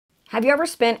Have you ever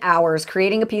spent hours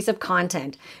creating a piece of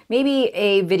content, maybe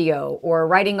a video or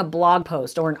writing a blog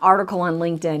post or an article on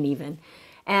LinkedIn even,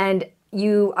 and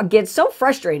you get so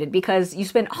frustrated because you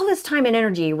spend all this time and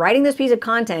energy writing this piece of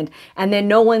content and then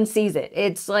no one sees it?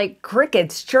 It's like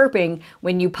crickets chirping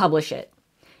when you publish it.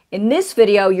 In this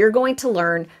video, you're going to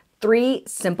learn 3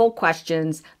 simple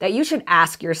questions that you should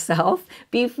ask yourself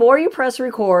before you press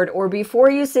record or before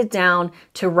you sit down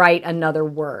to write another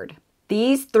word.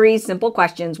 These 3 simple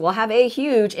questions will have a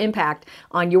huge impact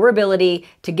on your ability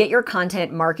to get your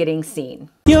content marketing seen.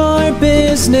 Your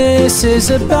business is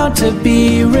about to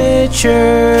be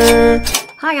richer.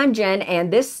 Hi, I'm Jen, and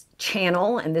this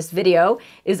channel and this video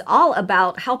is all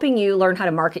about helping you learn how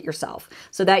to market yourself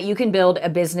so that you can build a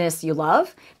business you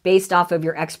love based off of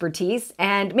your expertise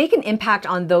and make an impact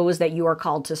on those that you are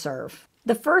called to serve.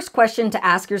 The first question to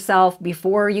ask yourself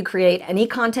before you create any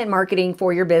content marketing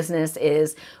for your business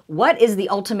is, what is the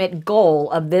ultimate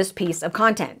goal of this piece of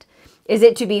content? Is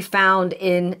it to be found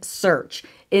in search?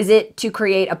 Is it to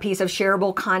create a piece of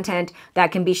shareable content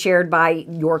that can be shared by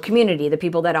your community, the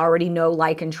people that already know,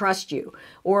 like, and trust you?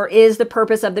 Or is the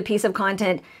purpose of the piece of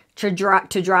content to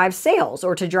drive sales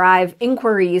or to drive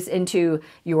inquiries into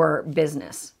your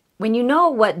business? When you know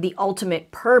what the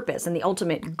ultimate purpose and the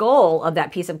ultimate goal of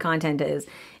that piece of content is,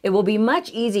 it will be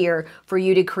much easier for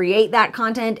you to create that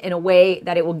content in a way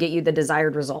that it will get you the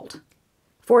desired result.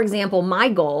 For example, my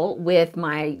goal with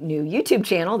my new YouTube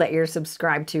channel that you're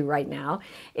subscribed to right now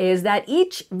is that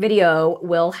each video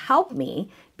will help me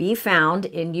be found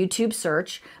in YouTube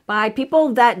search by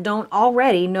people that don't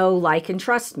already know, like, and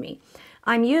trust me.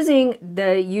 I'm using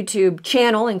the YouTube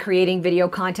channel and creating video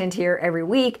content here every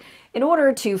week in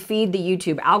order to feed the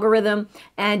YouTube algorithm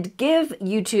and give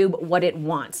YouTube what it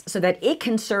wants so that it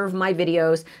can serve my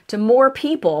videos to more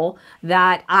people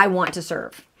that I want to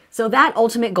serve. So that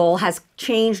ultimate goal has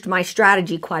changed my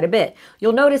strategy quite a bit.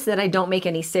 You'll notice that I don't make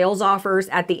any sales offers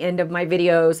at the end of my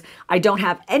videos. I don't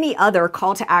have any other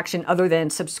call to action other than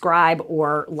subscribe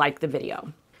or like the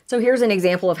video. So here's an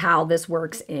example of how this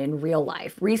works in real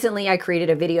life. Recently, I created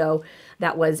a video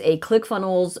that was a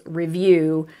ClickFunnels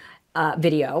review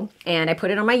video, and I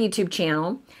put it on my YouTube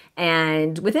channel.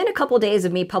 And within a couple of days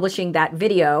of me publishing that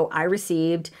video, I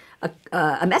received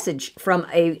a message from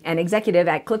an executive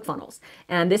at ClickFunnels.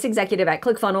 And this executive at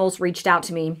ClickFunnels reached out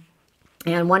to me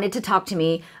and wanted to talk to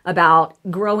me about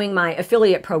growing my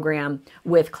affiliate program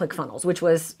with ClickFunnels, which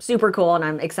was super cool, and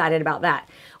I'm excited about that.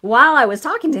 While I was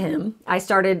talking to him, I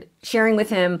started sharing with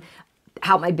him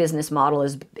how my business model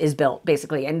is built,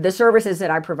 basically, and the services that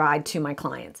I provide to my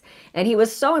clients. And he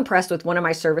was so impressed with one of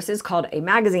my services called a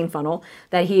magazine funnel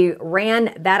that he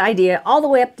ran that idea all the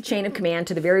way up the chain of command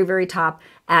to the very, very top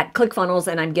at ClickFunnels,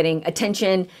 and I'm getting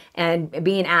attention and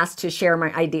being asked to share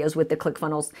my ideas with the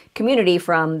ClickFunnels community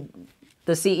from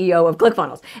the CEO of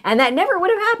ClickFunnels. And that never would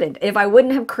have happened if I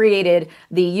wouldn't have created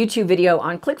the YouTube video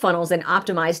on ClickFunnels and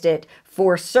optimized it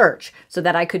for search so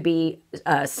that I could be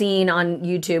seen on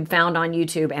YouTube, found on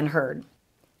YouTube, and heard.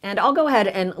 And I'll go ahead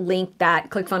and link that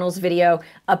ClickFunnels video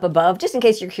up above just in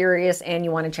case you're curious and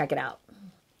you want to check it out.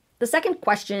 The second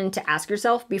question to ask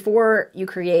yourself before you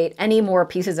create any more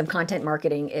pieces of content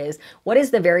marketing is, what is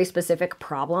the very specific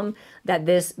problem that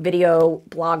this video,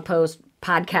 blog post,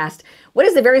 podcast, what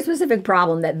is the very specific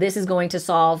problem that this is going to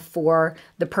solve for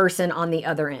the person on the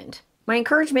other end? My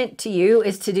encouragement to you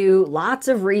is to do lots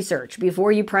of research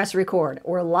before you press record,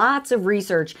 or lots of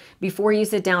research before you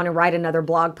sit down and write another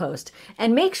blog post,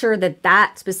 and make sure that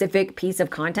that specific piece of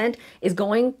content is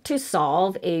going to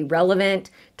solve a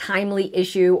relevant, timely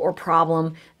issue or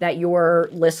problem that your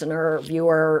listener,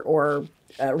 viewer, or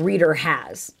reader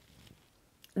has.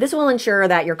 This will ensure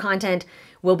that your content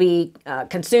will be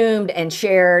consumed and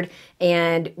shared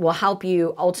and will help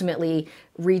you ultimately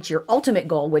reach your ultimate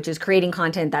goal, which is creating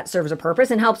content that serves a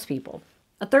purpose and helps people.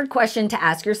 A third question to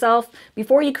ask yourself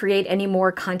before you create any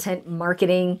more content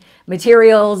marketing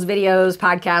materials, videos,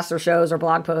 podcasts, or shows, or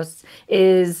blog posts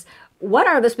is, what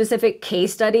are the specific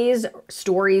case studies,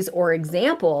 stories, or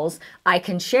examples I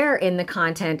can share in the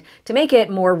content to make it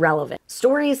more relevant?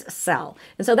 Stories sell.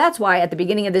 And so that's why at the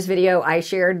beginning of this video, I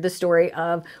shared the story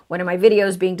of one of my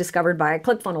videos being discovered by a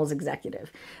ClickFunnels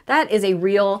executive. That is a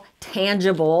real,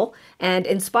 tangible, and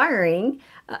inspiring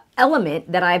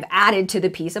element that I've added to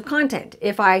the piece of content.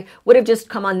 If I would have just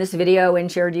come on this video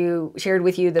and shared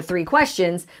with you the 3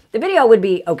 questions, the video would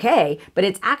be okay, but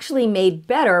it's actually made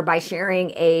better by sharing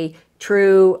a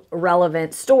true,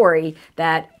 relevant story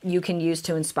that you can use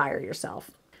to inspire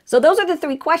yourself. So those are the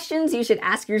 3 questions you should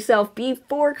ask yourself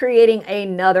before creating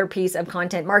another piece of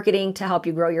content marketing to help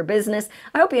you grow your business.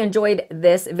 I hope you enjoyed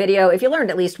this video. If you learned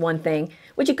at least one thing,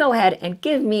 would you go ahead and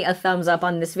give me a thumbs up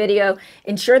on this video?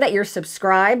 Ensure that you're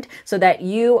subscribed so that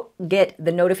you get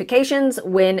the notifications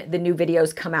when the new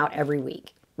videos come out every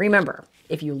week. Remember,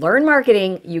 if you learn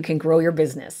marketing, you can grow your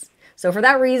business. So for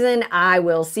that reason, I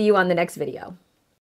will see you on the next video.